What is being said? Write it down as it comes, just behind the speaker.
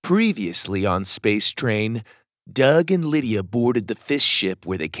Previously on Space Train, Doug and Lydia boarded the Fish ship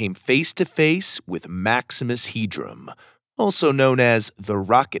where they came face to face with Maximus Hedrum, also known as the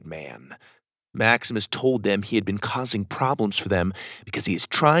Rocket Man. Maximus told them he had been causing problems for them because he is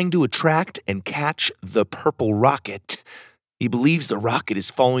trying to attract and catch the Purple Rocket. He believes the rocket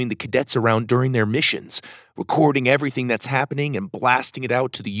is following the cadets around during their missions, recording everything that's happening and blasting it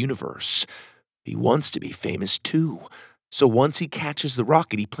out to the universe. He wants to be famous too. So once he catches the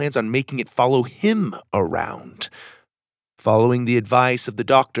rocket, he plans on making it follow him around. Following the advice of the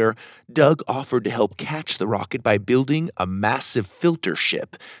doctor, Doug offered to help catch the rocket by building a massive filter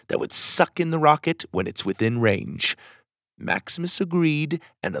ship that would suck in the rocket when it's within range. Maximus agreed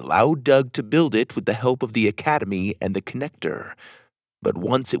and allowed Doug to build it with the help of the Academy and the connector. But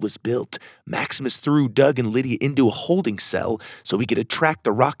once it was built, Maximus threw Doug and Lydia into a holding cell so he could attract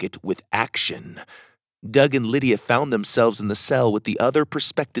the rocket with action. Doug and Lydia found themselves in the cell with the other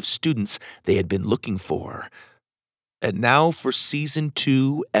prospective students they had been looking for. And now for Season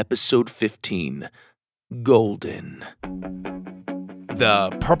 2, Episode 15, Golden.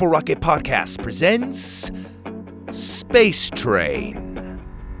 The Purple Rocket Podcast presents Space Train.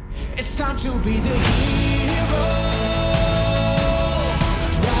 It's time to be the hero.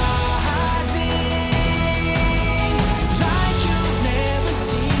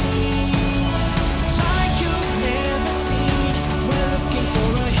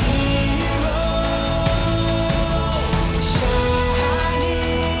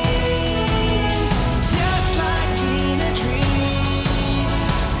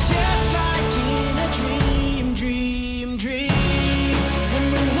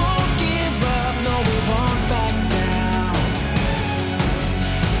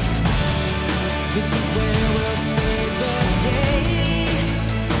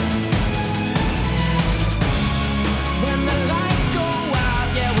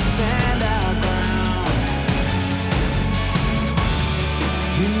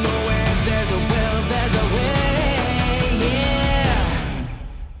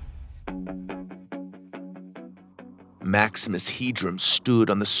 Maximus Hedrum stood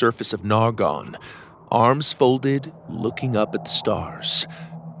on the surface of Nargon, arms folded, looking up at the stars.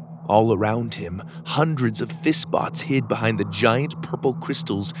 All around him, hundreds of fistbots hid behind the giant purple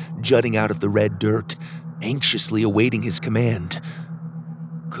crystals jutting out of the red dirt, anxiously awaiting his command.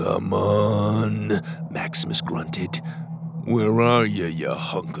 "Come on," Maximus grunted. "Where are you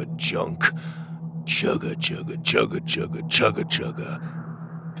hunk of junk? Chugga, chugga, chugga, chugga, chugga, chugga."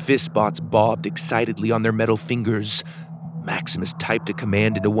 Fistbots bobbed excitedly on their metal fingers. Maximus typed a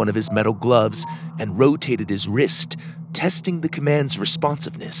command into one of his metal gloves and rotated his wrist, testing the command's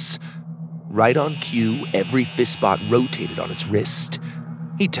responsiveness. Right on cue, every fistbot rotated on its wrist.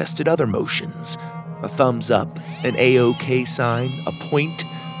 He tested other motions, a thumbs up, an A-OK sign, a point.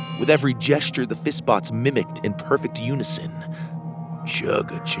 With every gesture, the fistbots mimicked in perfect unison.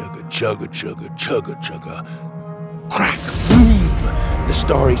 Chugga, chugga, chugga, chugga, chugga, chugga. Crack! Boom! The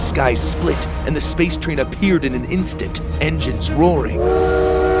starry sky split, and the space train appeared in an instant, engines roaring.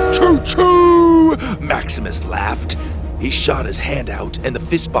 Choo-choo! Maximus laughed. He shot his hand out, and the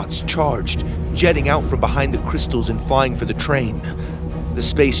fistbots charged, jetting out from behind the crystals and flying for the train. The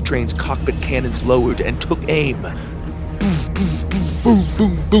space train's cockpit cannons lowered and took aim. Boom, boom, boom, boom,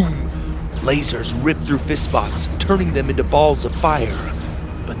 boom, boom. Lasers ripped through fistbots, turning them into balls of fire.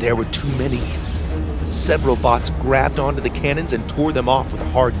 But there were too many. Several bots grabbed onto the cannons and tore them off with a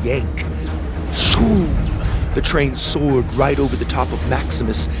hard yank. Shoom! The train soared right over the top of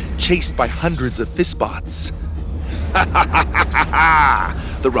Maximus, chased by hundreds of fistbots. Ha ha ha ha ha ha!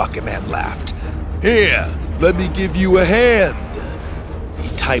 The Rocket Man laughed. Here, let me give you a hand. He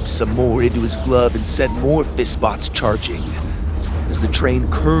typed some more into his glove and sent more fistbots charging. As the train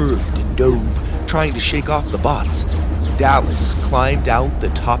curved and dove, trying to shake off the bots, Dallas climbed out the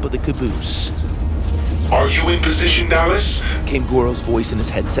top of the caboose. "Are you in position, Dallas?" came Goro's voice in his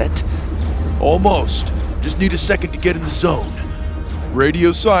headset. "Almost. Just need a second to get in the zone.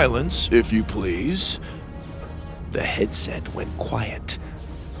 Radio silence, if you please." The headset went quiet.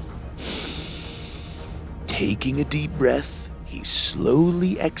 Taking a deep breath, he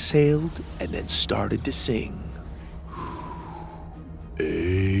slowly exhaled and then started to sing.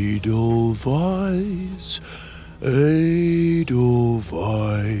 Edelweiss, Edelweiss,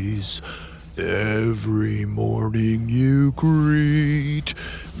 every morning you greet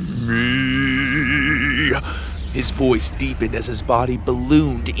me. His voice deepened as his body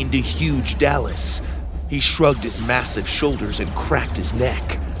ballooned into huge Dallas. He shrugged his massive shoulders and cracked his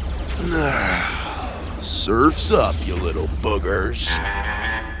neck. Surf's up, you little boogers.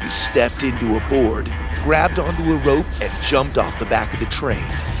 He stepped into a board, grabbed onto a rope and jumped off the back of the train.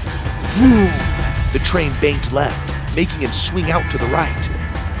 Vroom! The train banked left, making him swing out to the right.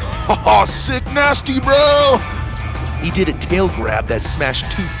 Oh, sick nasty, bro! He did a tail grab that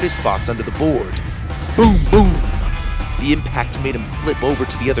smashed 2 fistbots under the board. Boom, boom! The impact made him flip over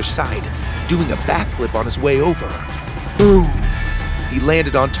to the other side, doing a backflip on his way over. Boom! He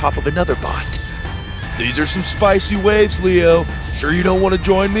landed on top of another bot. These are some spicy waves, Leo. Sure you don't want to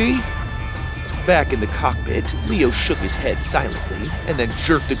join me? Back in the cockpit, Leo shook his head silently and then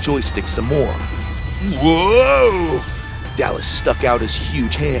jerked the joystick some more. Whoa! Dallas stuck out his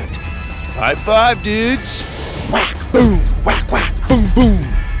huge hand. High five, dudes! Whack, boom, whack, whack, boom, boom.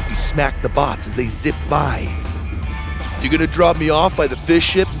 He smacked the bots as they zipped by. You gonna drop me off by the fish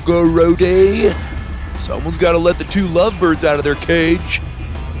ship, Gorode? Someone's gotta let the 2 lovebirds out of their cage.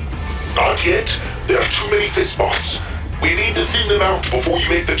 Not yet. There are too many fistbots. We need to thin them out before you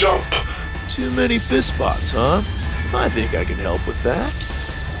make the jump. Too many fistbots, huh? I think I can help with that.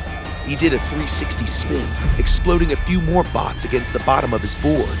 He did a 360 spin, exploding a few more bots against the bottom of his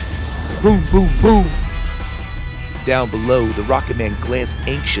board. Boom, boom, boom. Down below, the Rocket Man glanced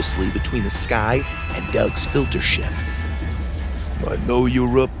anxiously between the sky and Doug's filter ship. I know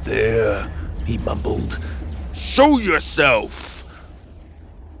you're up there, he mumbled. Show yourself!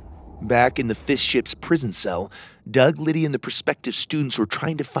 Back in the Fist ship's prison cell, Doug, Lydia, and the prospective students were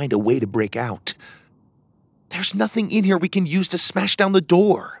trying to find a way to break out. There's nothing in here we can use to smash down the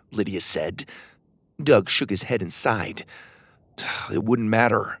door, Lydia said. Doug shook his head and sighed. It wouldn't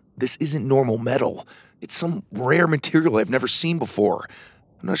matter. This isn't normal metal. It's some rare material I've never seen before.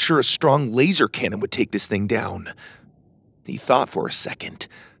 I'm not sure a strong laser cannon would take this thing down. He thought for a second.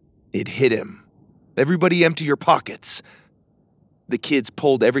 It hit him. Everybody empty your pockets. The kids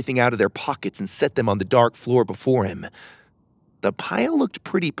pulled everything out of their pockets and set them on the dark floor before him. The pile looked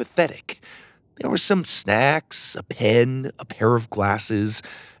pretty pathetic. There were some snacks, a pen, a pair of glasses,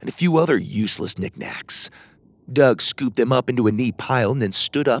 and a few other useless knickknacks. Doug scooped them up into a neat pile and then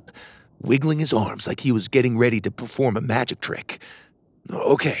stood up, wiggling his arms like he was getting ready to perform a magic trick.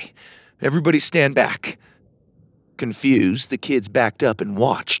 Okay, everybody stand back. Confused, the kids backed up and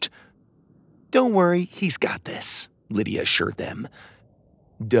watched. Don't worry, he's got this, Lydia assured them.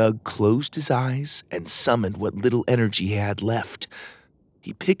 Doug closed his eyes and summoned what little energy he had left.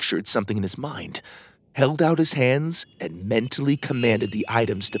 He pictured something in his mind, held out his hands, and mentally commanded the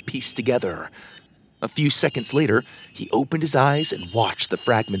items to piece together. A few seconds later, he opened his eyes and watched the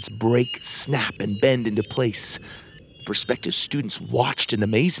fragments break, snap, and bend into place. Prospective students watched in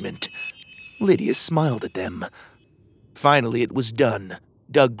amazement. Lydia smiled at them. Finally, it was done.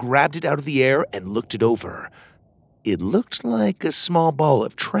 Doug grabbed it out of the air and looked it over. It looked like a small ball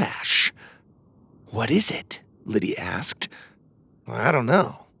of trash. What is it? Lydia asked. I don't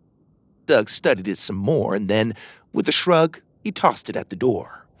know. Doug studied it some more and then, with a shrug, he tossed it at the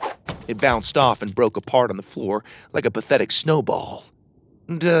door. It bounced off and broke apart on the floor like a pathetic snowball.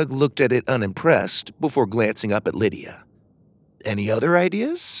 Doug looked at it unimpressed before glancing up at Lydia. Any other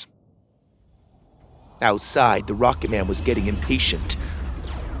ideas? Outside, the Rocket Man was getting impatient.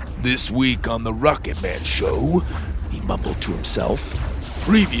 This week on the Rocket Man show, he mumbled to himself.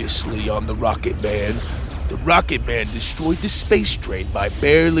 Previously on the Rocket Man destroyed the space train by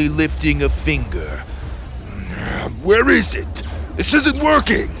barely lifting a finger. Where is it? This isn't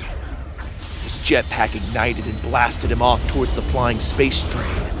working! His jetpack ignited and blasted him off towards the flying space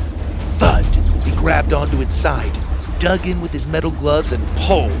train. Thud! He grabbed onto its side, dug in with his metal gloves, and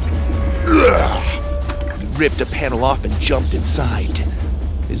pulled. He ripped a panel off and jumped inside.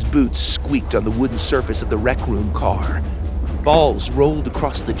 His boots squeaked on the wooden surface of the rec room car. Balls rolled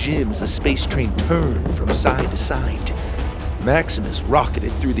across the gym as the space train turned from side to side. Maximus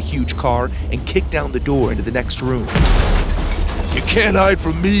rocketed through the huge car and kicked down the door into the next room. You can't hide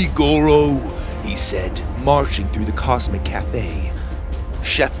from me, Goro, he said, marching through the Cosmic Cafe.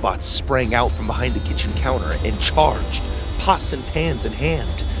 Chef bots sprang out from behind the kitchen counter and charged, pots and pans in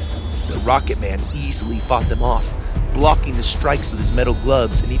hand. The Rocket Man easily fought them off, blocking the strikes with his metal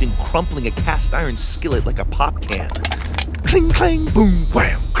gloves and even crumpling a cast iron skillet like a pop can. Cling, clang, boom,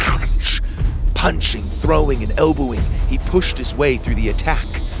 wham, crunch. Punching, throwing, and elbowing, he pushed his way through the attack.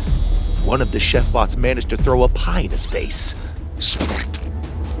 One of the chef bots managed to throw a pie in his face. Splat!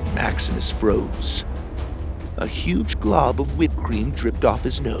 Maximus froze. A huge glob of whipped cream dripped off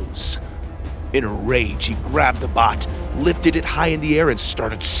his nose. In a rage, he grabbed the bot, lifted it high in the air, and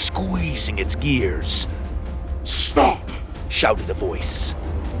started squeezing its gears. Stop! Shouted a voice.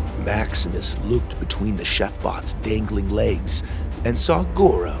 Maximus looked between the chef bot's dangling legs and saw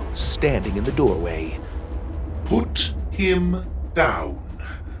Goro standing in the doorway. Put him down.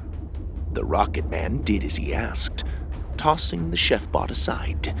 The Rocket Man did as he asked, tossing the chef bot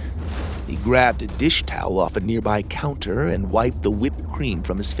aside. He grabbed a dish towel off a nearby counter and wiped the whipped cream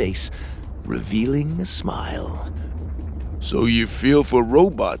from his face, revealing a smile. So you feel for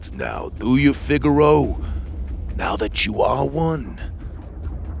robots now, do you, Figaro? Now that you are one?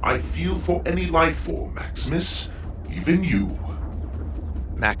 I feel for any life form, Maximus. Even you.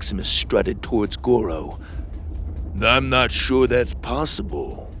 Maximus strutted towards Goro. I'm not sure that's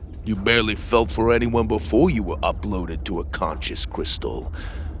possible. You barely felt for anyone before you were uploaded to a conscious crystal.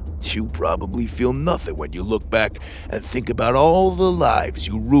 You probably feel nothing when you look back and think about all the lives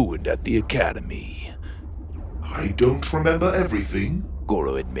you ruined at the Academy. I don't remember everything,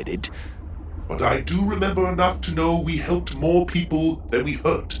 Goro admitted. but I do remember enough to know we helped more people than we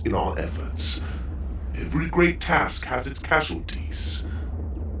hurt in our efforts. Every great task has its casualties.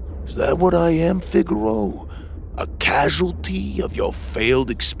 Is that what I am, Figaro? A casualty of your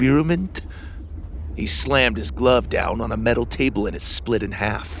failed experiment? He slammed his glove down on a metal table and it split in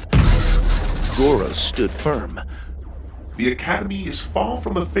half. Goro stood firm. The Academy is far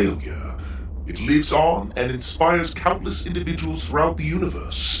from a failure. It lives on and inspires countless individuals throughout the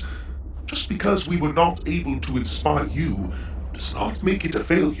universe. Just because we were not able to inspire you does not make it a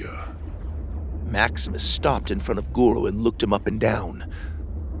failure. Maximus stopped in front of Goro and looked him up and down.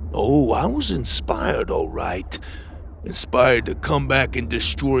 Oh, I was inspired, all right. Inspired to come back and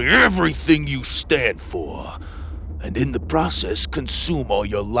destroy everything you stand for. And in the process, consume all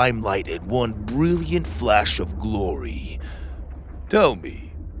your limelight in one brilliant flash of glory. Tell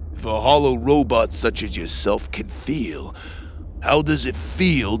me, if a hollow robot such as yourself can feel, how does it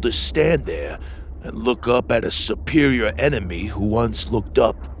feel to stand there and look up at a superior enemy who once looked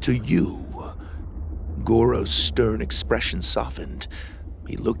up to you? Goro's stern expression softened.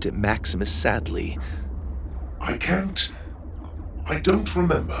 He looked at Maximus sadly. I don't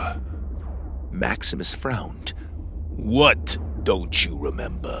remember. Maximus frowned. What don't you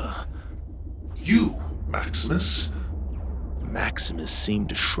remember? You, Maximus. Maximus seemed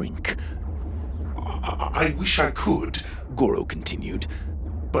to shrink. I wish I could, Goro continued.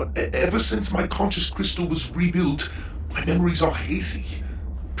 but ever since my conscious crystal was rebuilt, my memories are hazy.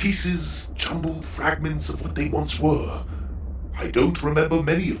 Pieces, jumbled fragments of what they once were. I don't remember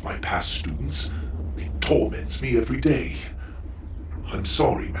many of my past students. It torments me every day. I'm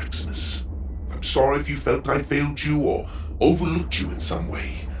sorry, Maximus. I'm sorry if you felt I failed you or overlooked you in some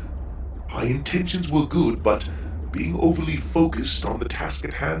way. My intentions were good, but being overly focused on the task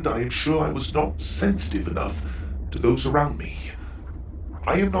at hand, I am sure I was not sensitive enough to those around me.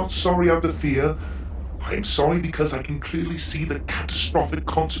 I am not sorry out of fear. I am sorry because I can clearly see the catastrophic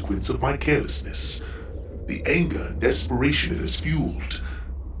consequence of my carelessness. The anger and desperation it has fueled.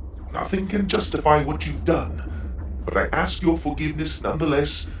 Nothing can justify what you've done, but I ask your forgiveness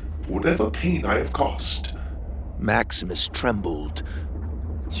nonetheless for whatever pain I have caused. Maximus trembled.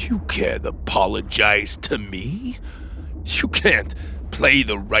 You can't apologize to me? You can't play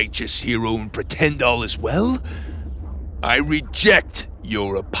the righteous hero and pretend all is well? I reject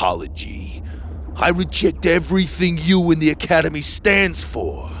your apology. I reject everything you and the Academy stands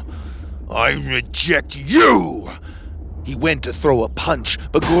for. I reject you! He went to throw a punch,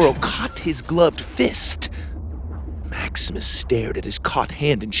 but Goro caught his gloved fist. Maximus stared at his caught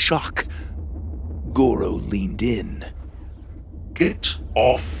hand in shock. Goro leaned in. Get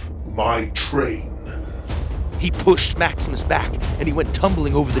off my train. He pushed Maximus back, and he went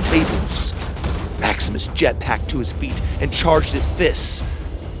tumbling over the tables. Maximus jetpacked to his feet and charged his fists.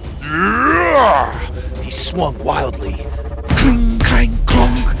 He swung wildly. Cling, clang,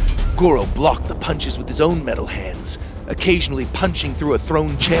 clong. Goro blocked the punches with his own metal hands, occasionally punching through a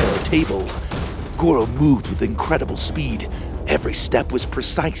thrown chair or table. Goro moved with incredible speed. Every step was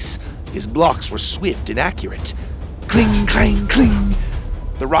precise. His blocks were swift and accurate. Cling, clang, cling.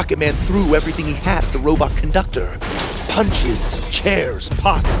 The Rocket Man threw everything he had at the robot conductor. Punches, chairs,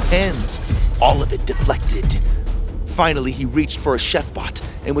 pots, pens, all of it deflected. Finally, he reached for a chef bot,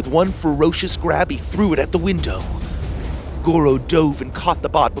 and with one ferocious grab, he threw it at the window. Goro dove and caught the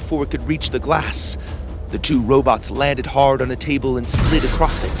bot before it could reach the glass. The two robots landed hard on a table and slid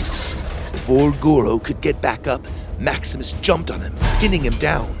across it. Before Goro could get back up, Maximus jumped on him, pinning him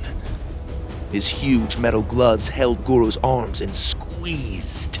down. His huge metal gloves held Goro's arms and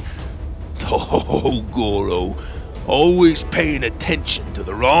squeezed. Oh, Goro, always paying attention to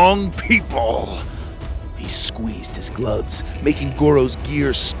the wrong people. He squeezed his gloves, making Goro's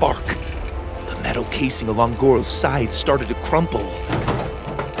gears spark. The metal casing along Goro's side started to crumple.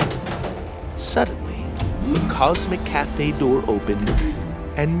 Suddenly, the Cosmic Cafe door opened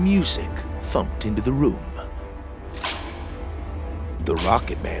and music thumped into the room. The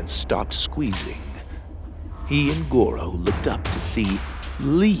Rocket Man stopped squeezing. He and Goro looked up to see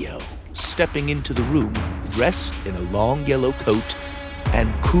Leo stepping into the room, dressed in a long yellow coat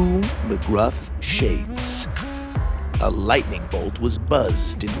and cool McGruff shades. A lightning bolt was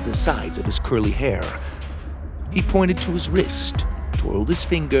buzzed into the sides of his curly hair. He pointed to his wrist, twirled his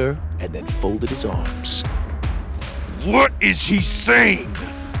finger, and then folded his arms. "What is he saying?"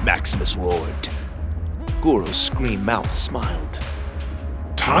 Maximus roared. Goro's screen mouth smiled.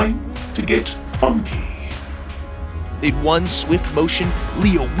 Time to get funky. In one swift motion,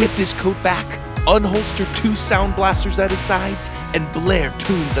 Leo whipped his coat back, unholstered 2 sound blasters at his sides, and blared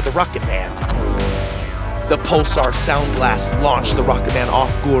tunes at the Rocket Man. The Pulsar sound blast launched the Rocket Man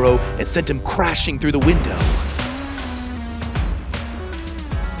off Goro and sent him crashing through the window.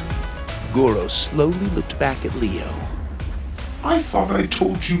 Goro slowly looked back at Leo. I thought I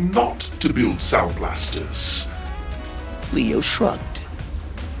told you not to build sound blasters. Leo shrugged.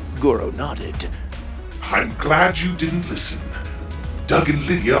 Goro nodded. I'm glad you didn't listen. Doug and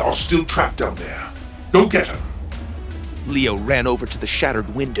Lydia are still trapped down there. Go get them. Leo ran over to the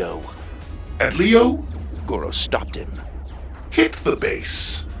shattered window. And Leo, Goro stopped him. hit the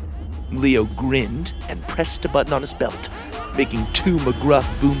base. Leo grinned and pressed a button on his belt, making 2 McGruff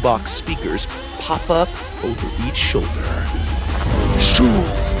boombox speakers pop up over each shoulder. Shoo!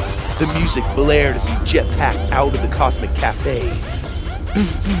 The music blared as he jetpacked out of the Cosmic Cafe.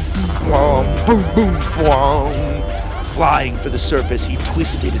 Boom, boom, boom. Flying for the surface, he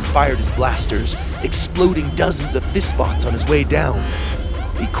twisted and fired his blasters, exploding dozens of fist spots on his way down.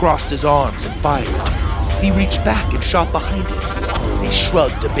 He crossed his arms and fired. He reached back and shot behind him. He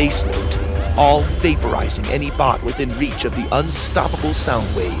shrugged a bass note, all vaporizing any bot within reach of the unstoppable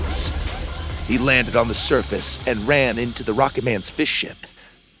sound waves. He landed on the surface and ran into the Rocket Man's fish ship.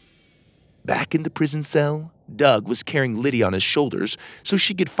 Back in the prison cell, Doug was carrying Lydia on his shoulders so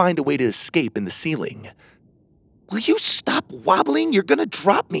she could find a way to escape in the ceiling. Will you stop wobbling? You're gonna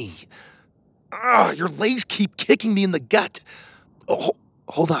drop me. Your legs keep kicking me in the gut. Oh,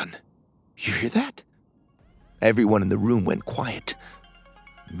 hold on. You hear that? Everyone in the room went quiet.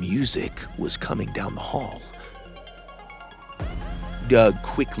 Music was coming down the hall. Doug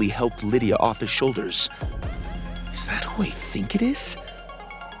quickly helped Lydia off his shoulders. Is that who I think it is?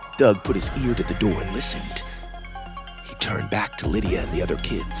 Doug put his ear to the door and listened. He turned back to Lydia and the other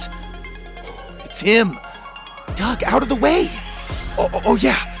kids. It's him! Doug, out of the way! Oh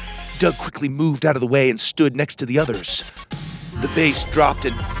yeah! Doug quickly moved out of the way and stood next to the others. The bass dropped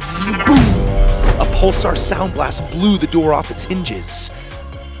and boom! A pulsar sound blast blew the door off its hinges.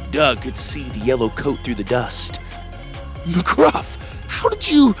 Doug could see the yellow coat through the dust. McGruff, how did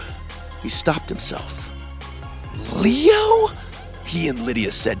you... He stopped himself. Leo? He and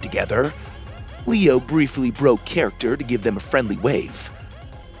Lydia said together. Leo briefly broke character to give them a friendly wave.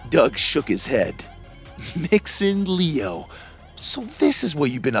 Doug shook his head. Mixin Leo. So this is what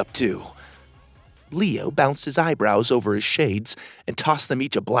you've been up to. Leo bounced his eyebrows over his shades and tossed them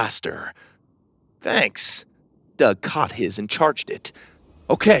each a blaster. Thanks. Doug caught his and charged it.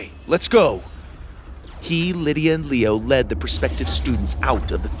 Okay, let's go. He, Lydia, and Leo led the prospective students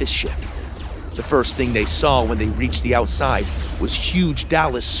out of the fish ship. The first thing they saw when they reached the outside was huge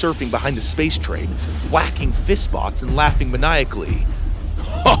Dallas surfing behind the space train, whacking fist spots and laughing maniacally.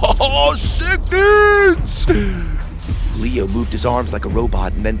 Oh, sickness! Leo moved his arms like a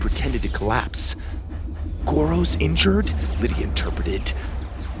robot and then pretended to collapse. Goro's injured? Lydia interpreted.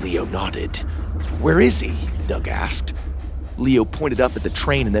 Leo nodded. Where is he? Doug asked. Leo pointed up at the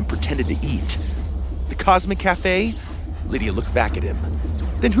train and then pretended to eat. The Cosmic Cafe? Lydia looked back at him.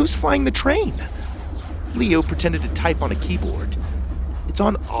 Then who's flying the train? Leo pretended to type on a keyboard. It's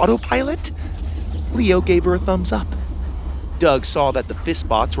on autopilot? Leo gave her a thumbs up. Doug saw that the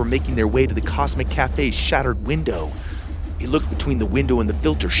fistbots were making their way to the Cosmic Cafe's shattered window. He looked between the window and the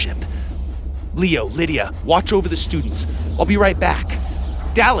filter ship. Leo, Lydia, watch over the students. I'll be right back.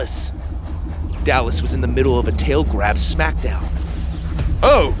 Dallas! Dallas was in the middle of a tail grab smackdown.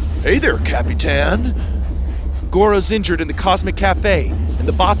 Oh, hey there, Capitan. Goro's injured in the Cosmic Cafe, and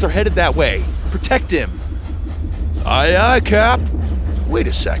the bots are headed that way. Protect him. Aye, aye, Cap. Wait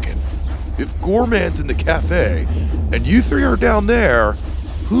a second. If Gorman's in the cafe, and you 3 are down there,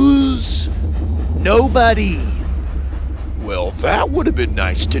 who's... Nobody. Well, that would have been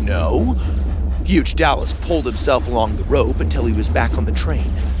nice to know. Huge Dallas pulled himself along the rope until he was back on the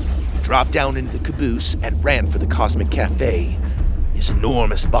train. He dropped down into the caboose and ran for the Cosmic Cafe. His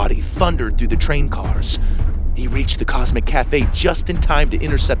enormous body thundered through the train cars. He reached the Cosmic Cafe just in time to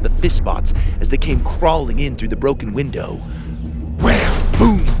intercept the fistbots as they came crawling in through the broken window. Wham!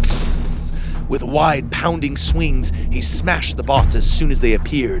 Boom! Psst! With wide, pounding swings, he smashed the bots as soon as they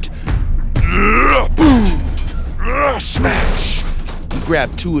appeared. Boom! Smash! He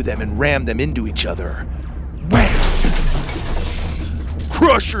grabbed two of them and rammed them into each other. Wham!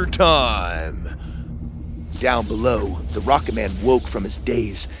 Crusher time! Down below, the Rocket Man woke from his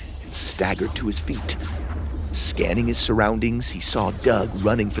daze and staggered to his feet. Scanning his surroundings, he saw Doug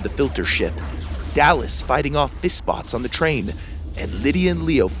running for the filter ship, Dallas fighting off fistbots on the train, and Lydia and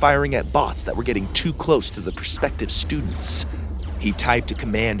Leo firing at bots that were getting too close to the prospective students. He typed a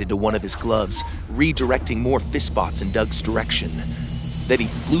command into one of his gloves, redirecting more fistbots in Doug's direction. Then he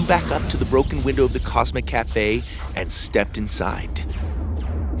flew back up to the broken window of the Cosmic Cafe and stepped inside.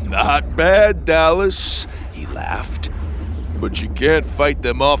 Not bad, Dallas, he laughed. But you can't fight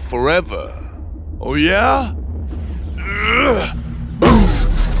them off forever. Oh yeah? Boom!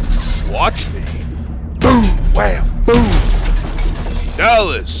 Watch me. Boom! Wham! Boom!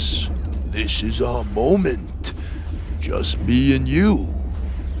 Dallas, this is our moment. Just me and you.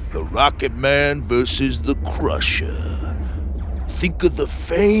 The Rocket Man versus the Crusher. Think of the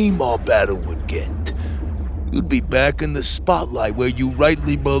fame our battle would get. You'd be back in the spotlight where you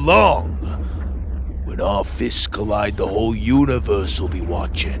rightly belong. When our fists collide, the whole universe will be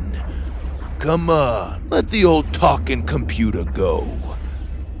watching. Come on, let the old talking computer go.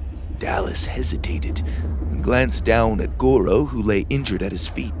 Dallas hesitated and glanced down at Goro, who lay injured at his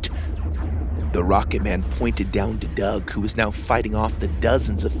feet. The Rocket Man pointed down to Doug, who was now fighting off the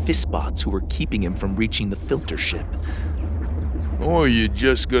dozens of fistbots who were keeping him from reaching the filter ship. Or you're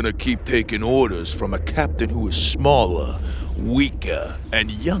just gonna keep taking orders from a captain who is smaller, weaker, and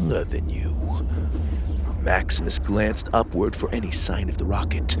younger than you. Maximus glanced upward for any sign of the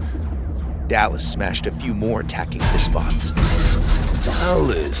rocket. Dallas smashed a few more attacking fistbots.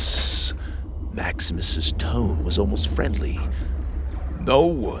 Dallas, Maximus's tone was almost friendly. No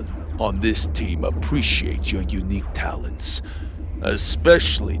one on this team appreciates your unique talents,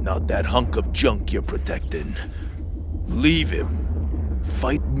 especially not that hunk of junk you're protecting. Leave him.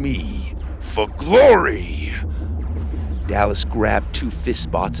 Fight me for glory. Dallas grabbed two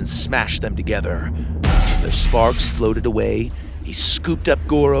fistbots and smashed them together. As their sparks floated away, he scooped up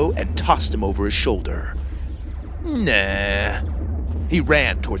Goro and tossed him over his shoulder. Nah. He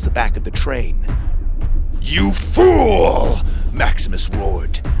ran towards the back of the train. You fool! Maximus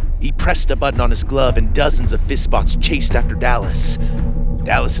roared. He pressed a button on his glove and dozens of fistbots chased after Dallas.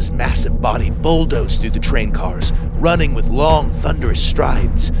 Dallas's massive body bulldozed through the train cars, running with long, thunderous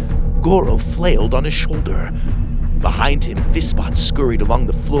strides. Goro flailed on his shoulder. Behind him, fistbots scurried along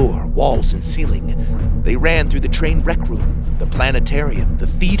the floor, walls, and ceiling. They ran through the train rec room, the planetarium, the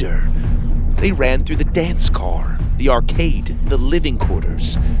theater. They ran through the dance car, the arcade, the living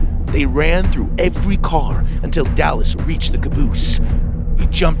quarters. They ran through every car until Dallas reached the caboose. He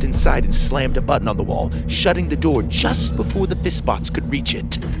jumped inside and slammed a button on the wall, shutting the door just before the fistbots could reach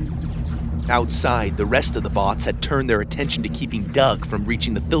it. Outside, the rest of the bots had turned their attention to keeping Doug from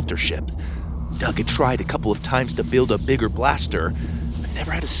reaching the filter ship. Doug had tried a couple of times to build a bigger blaster, but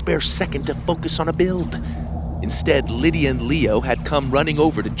never had a spare second to focus on a build. Instead, Lydia and Leo had come running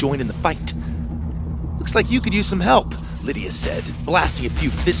over to join in the fight. Looks like you could use some help, Lydia said, blasting a few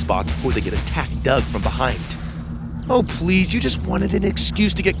fistbots before they could attack Doug from behind. Oh, please, you just wanted an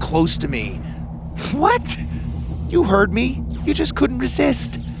excuse to get close to me. What? You heard me. You just couldn't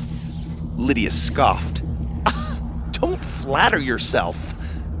resist. Lydia scoffed. Don't flatter yourself.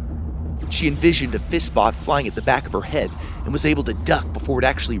 She envisioned a fistbot flying at the back of her head and was able to duck before it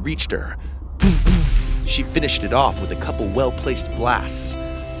actually reached her. She finished it off with a couple well-placed blasts.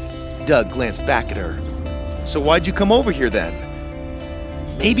 Doug glanced back at her. So why'd you come over here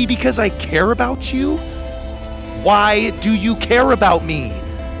then? Maybe because I care about you? Why do you care about me?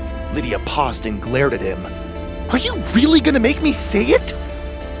 Lydia paused and glared at him. Are you really gonna make me say it?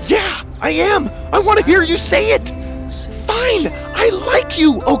 Yeah, I am. I want to hear you say it. Fine, I like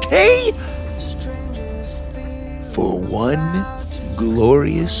you, okay? For one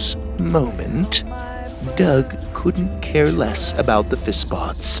glorious moment, Doug couldn't care less about the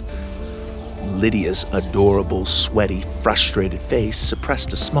fistbots. Lydia's adorable, sweaty, frustrated face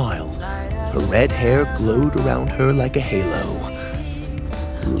suppressed a smile. Her red hair glowed around her like a halo.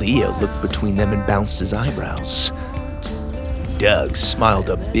 Leo looked between them and bounced his eyebrows. Doug smiled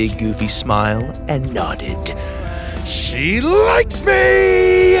a big, goofy smile and nodded. She likes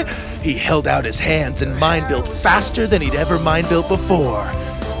me! He held out his hands and mind-built faster than he'd ever mind-built before.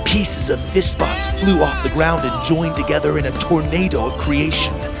 Pieces of fistbots flew off the ground and joined together in a tornado of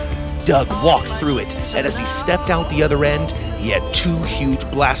creation. Doug walked through it, and as he stepped out the other end, he had two huge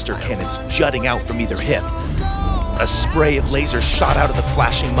blaster cannons jutting out from either hip. A spray of lasers shot out of the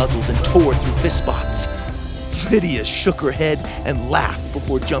flashing muzzles and tore through Fistbots. Lydia shook her head and laughed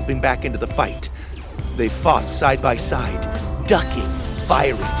before jumping back into the fight. They fought side by side, ducking,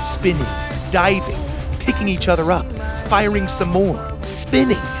 firing, spinning, diving, picking each other up, firing some more,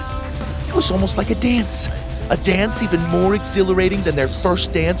 spinning. It was almost like a dance even more exhilarating than their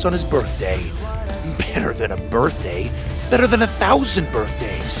first dance on his birthday. Better than a birthday, better than 1,000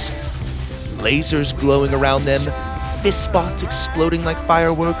 birthdays. Lasers glowing around them, Fistbots exploding like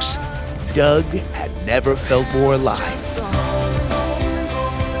fireworks. Doug had never felt more alive.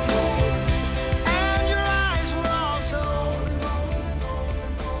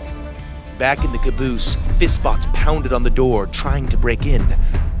 Back in the caboose, Fistbots pounded on the door, trying to break in.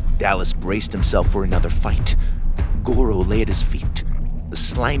 Dallas braced himself for another fight. Goro lay at his feet. The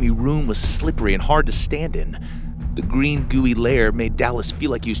slimy room was slippery and hard to stand in. The green, gooey lair made Dallas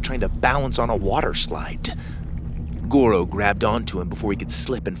feel like he was trying to balance on a water slide. Goro grabbed onto him before he could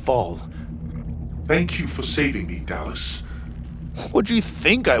slip and fall. Thank you for saving me, Dallas. What'd you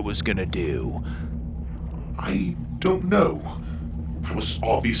think I was gonna do? I don't know. I was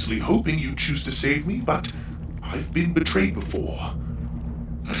obviously hoping you'd choose to save me, but I've been betrayed before.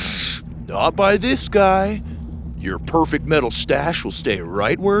 Not by this guy. Your perfect metal stash will stay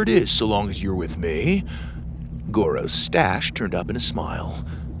right where it is so long as you're with me. Goro's stash turned up in a smile.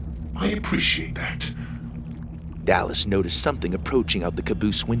 I appreciate that. Dallas noticed something approaching out the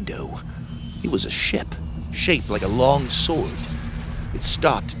caboose window. It was a ship, shaped like a long sword. It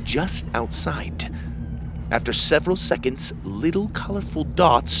stopped just outside. After several seconds, little colorful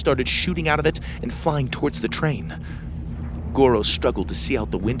dots started shooting out of it and flying towards the train. Goro struggled to see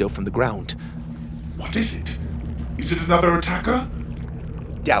out the window from the ground. What is it? Is it another attacker?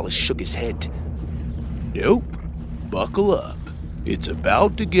 Dallas shook his head. Nope. Buckle up. It's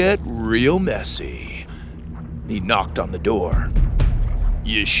about to get real messy. He knocked on the door.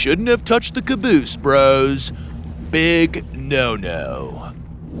 You shouldn't have touched the caboose, bros. Big no-no.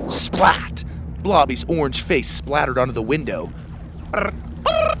 Splat! Blobby's orange face splattered onto the window.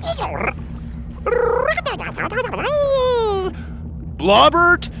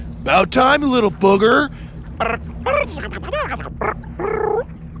 Blobbert! About time, you little booger!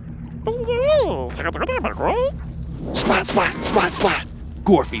 Splat, splat, splat, splat!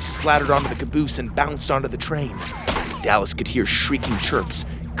 Gorfy splattered onto the caboose and bounced onto the train. Dallas could hear shrieking chirps,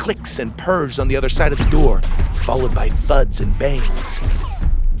 clicks and purrs on the other side of the door, followed by thuds and bangs.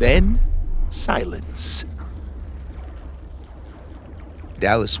 Then, silence.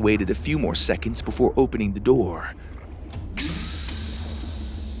 Dallas waited a few more seconds before opening the door.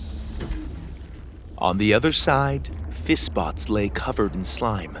 On the other side, Fistbots lay covered in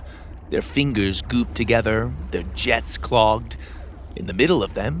slime, their fingers gooped together, their jets clogged. In the middle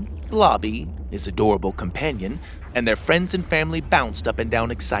of them, Blobby, his adorable companion, and their friends and family bounced up and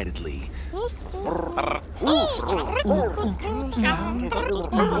down excitedly.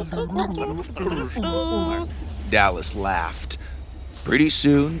 Dallas laughed. Pretty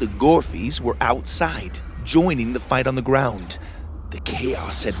soon, the Gorfies were outside, joining the fight on the ground. The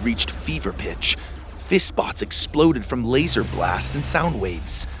chaos had reached fever pitch. Fistbots exploded from laser blasts and sound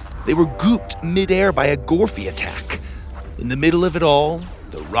waves. They were gooped midair by a Gorfy attack. In the middle of it all,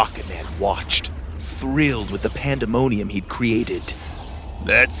 the Rocket Man watched, thrilled with the pandemonium he'd created.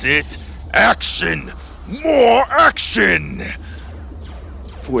 That's it! Action! More action!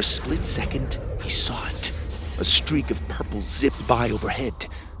 For a split second, he saw it. A streak of purple zipped by overhead.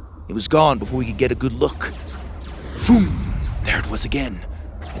 It was gone before he could get a good look. Boom! There it was again.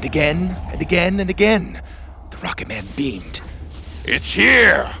 And again, and again, and again. The Rocket Man beamed. It's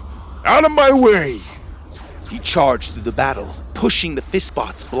here! Out of my way! He charged through the battle, pushing the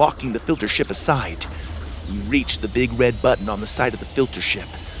Fistbots, blocking the filter ship aside. He reached the big red button on the side of the filter ship.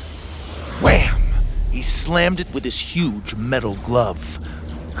 Wham! He slammed it with his huge metal glove.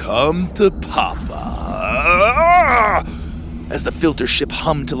 Come to Papa! As the filter ship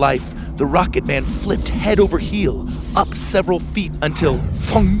hummed to life, the Rocket Man flipped head over heel, up several feet until,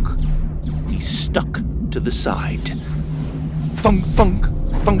 thunk, he stuck to the side. Thunk, thunk,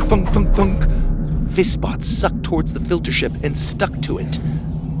 thunk, thunk, thunk, thunk. Fistbots sucked towards the filter ship and stuck to it.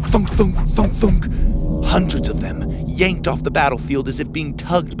 Thunk, thunk, thunk, thunk. Hundreds of them yanked off the battlefield as if being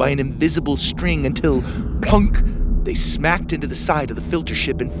tugged by an invisible string until, plunk, they smacked into the side of the filter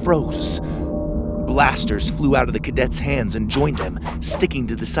ship and froze. Blasters flew out of the cadets' hands and joined them, sticking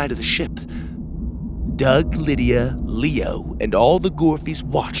to the side of the ship. Doug, Lydia, Leo, and all the Gorfies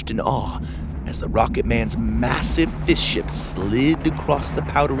watched in awe as the Rocket Man's massive fist ship slid across the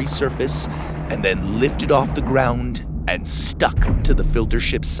powdery surface and then lifted off the ground and stuck to the filter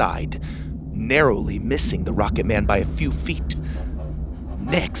ship's side. narrowly missing the Rocket Man by a few feet.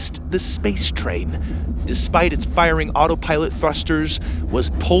 Next, the space train, despite its firing autopilot thrusters, was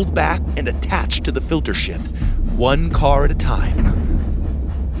pulled back and attached to the filter ship, one car at a time.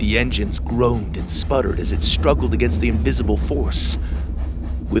 The engines groaned and sputtered as it struggled against the invisible force.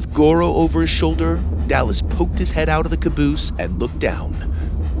 With Goro over his shoulder, Dallas poked his head out of the caboose and looked down.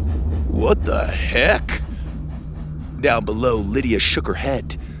 What the heck? Down below, Lydia shook her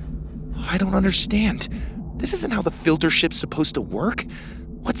head. I don't understand. This isn't how the filter ship's supposed to work.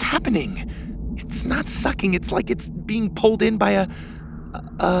 What's happening? It's not sucking. It's like it's being pulled in by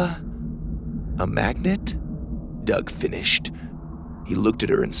a magnet? Doug finished. He looked at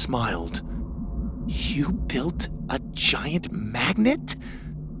her and smiled. You built a giant magnet?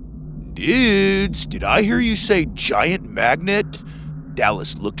 Dudes, did I hear you say giant magnet?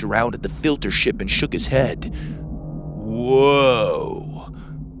 Dallas looked around at the filter ship and shook his head. Whoa.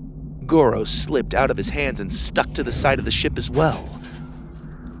 Goro slipped out of his hands and stuck to the side of the ship as well.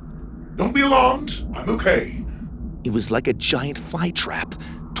 Don't be alarmed. I'm okay. It was like a giant fly trap,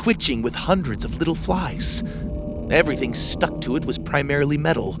 twitching with hundreds of little flies. Everything stuck to it was primarily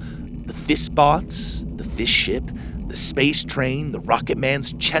metal. The fist bots, the fist ship, the space train, the Rocket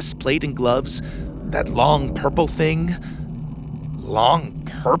Man's chest plate and gloves, that long purple thing. Long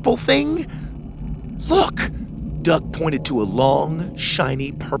purple thing? Look! Doug pointed to a long,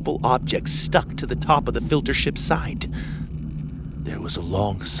 shiny purple object stuck to the top of the filter ship's side. There was a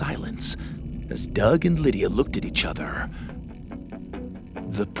long silence as Doug and Lydia looked at each other.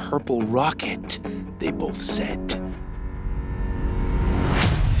 The purple rocket, they both said.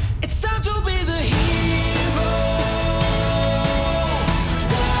 It's time to be the hero.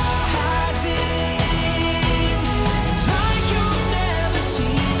 Rising like you've never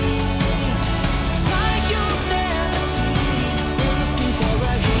seen. Like you've never seen. We're looking for a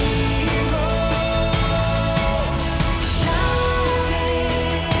hero. Shining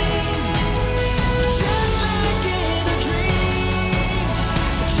just like in a dream.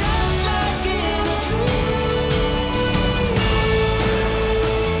 Just like in a dream.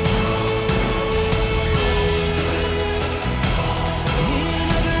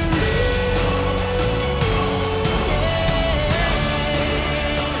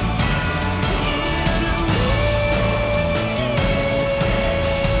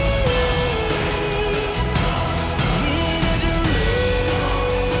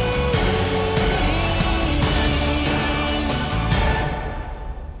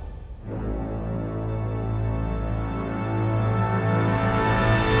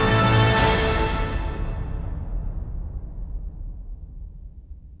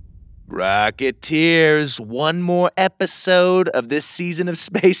 Rocketeers, one more episode of this season of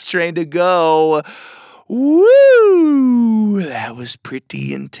Space Train to go. Woo! That was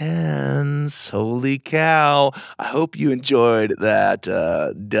pretty intense. Holy cow. I hope you enjoyed that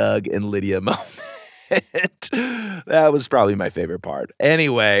Doug and Lydia moment. That was probably my favorite part.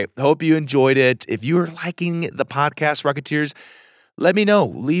 Anyway, hope you enjoyed it. If you're liking the podcast, Rocketeers, let me know.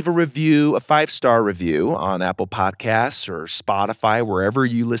 Leave a review, a 5-star review on Apple Podcasts or Spotify, wherever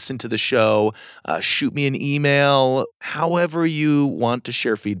you listen to the show. Shoot me an email, however you want to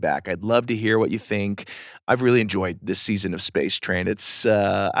share feedback. I'd love to hear what you think. I've really enjoyed this season of Space Train. It's,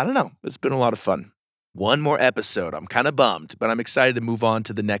 I don't know, it's been a lot of fun. One more episode. I'm kind of bummed, but I'm excited to move on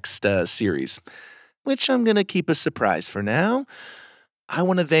to the next series, which I'm going to keep a surprise for now. I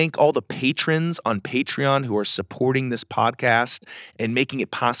want to thank all the patrons on Patreon who are supporting this podcast and making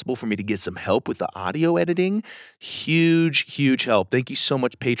it possible for me to get some help with the audio editing. Huge, huge help. Thank you so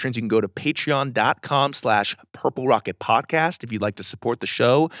much, patrons. You can go to patreon.com/Purple Rocket Podcast if you'd like to support the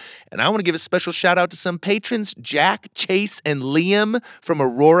show. And I want to give a special shout out to some patrons, Jack, Chase, and Liam from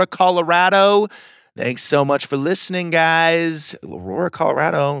Aurora, Colorado. Thanks so much for listening, guys. Aurora,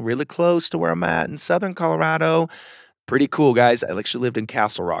 Colorado, really close to where I'm at in Southern Colorado. Pretty cool, guys. I actually lived in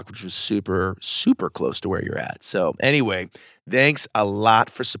Castle Rock, which was super, super close to where you're at. So anyway, thanks a lot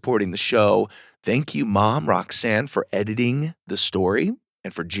for supporting the show. Thank you, Mom Roxanne, for editing the story,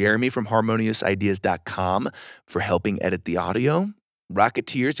 and for Jeremy from HarmoniousIdeas.com for helping edit the audio.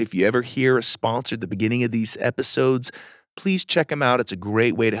 Rocketeers, if you ever hear a sponsor at the beginning of these episodes, please check them out. It's a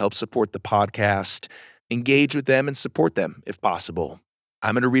great way to help support the podcast. Engage with them and support them if possible.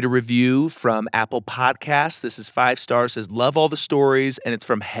 I'm going to read a review from Apple Podcasts. This is 5 stars, says, love all the stories, and it's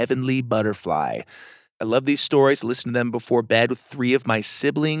from Heavenly Butterfly. I love these stories. I listen to them before bed with 3 of my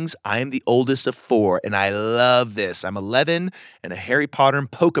siblings. I am the oldest of 4, and I love this. I'm 11 and a Harry Potter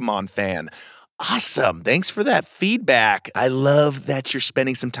and Pokemon fan. Awesome. Thanks for that feedback. I love that you're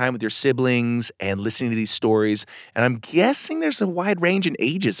spending some time with your siblings and listening to these stories. And I'm guessing there's a wide range in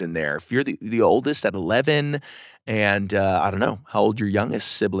ages in there. If you're the oldest at 11, and I don't know how old your youngest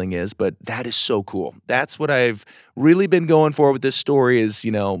sibling is, but that is so cool. That's what I've really been going for with this story is,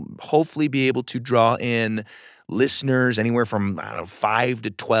 hopefully be able to draw in listeners anywhere from, 5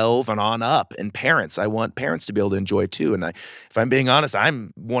 to 12 and on up, and parents. I want parents to be able to enjoy it too. And if I'm being honest,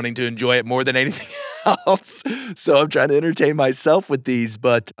 I'm wanting to enjoy it more than anything else. So I'm trying to entertain myself with these,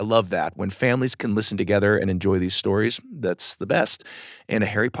 but I love that. When families can listen together and enjoy these stories, that's the best. And a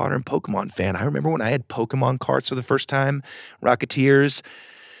Harry Potter and Pokemon fan. I remember when I had Pokemon cards for the first time, Rocketeers.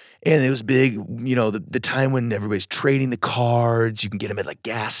 And it was big, the time when everybody's trading the cards. You can get them at like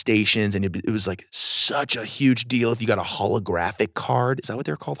gas stations, and it was like such a huge deal if you got a holographic card. Is that what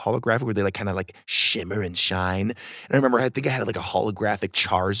they're called? Holographic, where they like kind of like shimmer and shine. And I remember I think I had like a holographic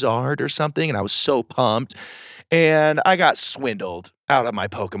Charizard or something, and I was so pumped. And I got swindled out of my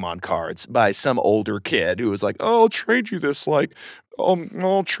Pokemon cards by some older kid who was like, "Oh, I'll trade you this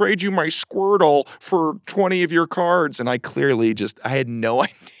I'll trade you my Squirtle for 20 of your cards." And I clearly I had no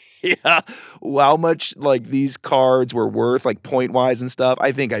idea how much like these cards were worth, like point wise and stuff.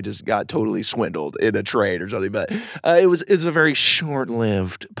 I think I just got totally swindled in a trade or something. But it was a very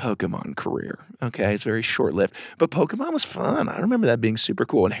short-lived Pokemon career. Okay, it's very short-lived. But Pokemon was fun. I remember that being super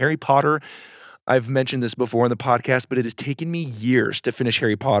cool. And Harry Potter, I've mentioned this before in the podcast, but it has taken me years to finish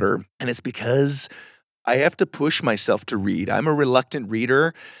Harry Potter. And it's because I have to push myself to read. I'm a reluctant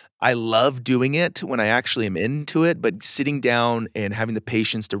reader. I love doing it when I actually am into it, but sitting down and having the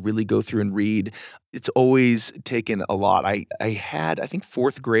patience to really go through and read, it's always taken a lot. I think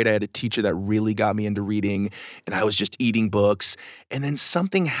fourth grade, I had a teacher that really got me into reading, and I was just eating books. And then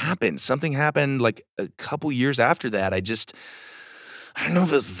something happened. Something happened like a couple years after that. I don't know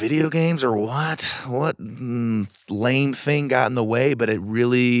if it's video games or what lame thing got in the way, but it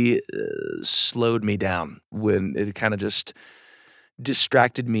really slowed me down when it kind of just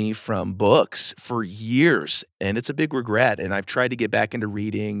distracted me from books for years, and it's a big regret. And I've tried to get back into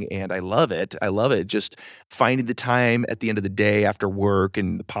reading, and I love it. I love it. Just finding the time at the end of the day after work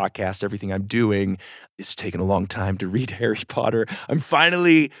and the podcast, everything I'm doing. It's taken a long time to read Harry Potter. I'm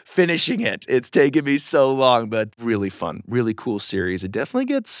finally finishing it. It's taken me so long, but really fun, really cool series. It definitely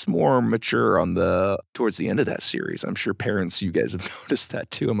gets more mature towards the end of that series. I'm sure parents, you guys have noticed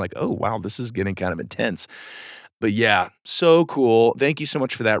that too. I'm like, oh wow, this is getting kind of intense. But yeah, so cool. Thank you so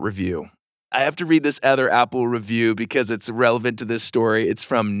much for that review. I have to read this other Apple review because it's relevant to this story. It's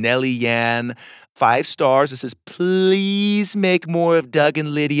from Nelly Yan, 5 stars. It says, "Please make more of Doug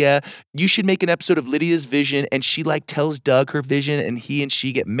and Lydia. You should make an episode of Lydia's vision, and she tells Doug her vision, and he and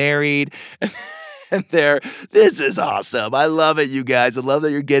she get married." And this is awesome. I love it, you guys. I love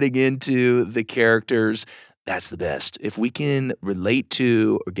that you're getting into the characters. That's the best. If we can relate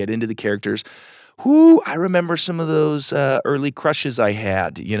to or get into the characters. I remember some of those early crushes I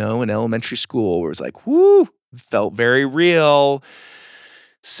had, in elementary school where it was like, felt very real.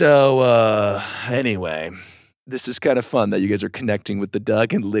 So anyway, this is kind of fun that you guys are connecting with the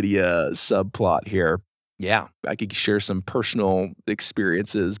Doug and Lydia subplot here. Yeah, I could share some personal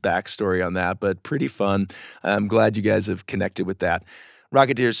experiences, backstory on that, but pretty fun. I'm glad you guys have connected with that.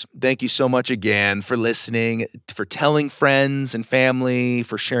 Rocketeers, thank you so much again for listening, for telling friends and family,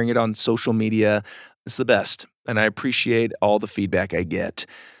 for sharing it on social media. It's the best, and I appreciate all the feedback I get.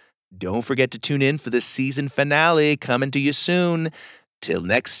 Don't forget to tune in for the season finale coming to you soon. Till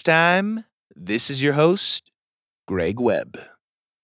next time, this is your host, Greg Webb.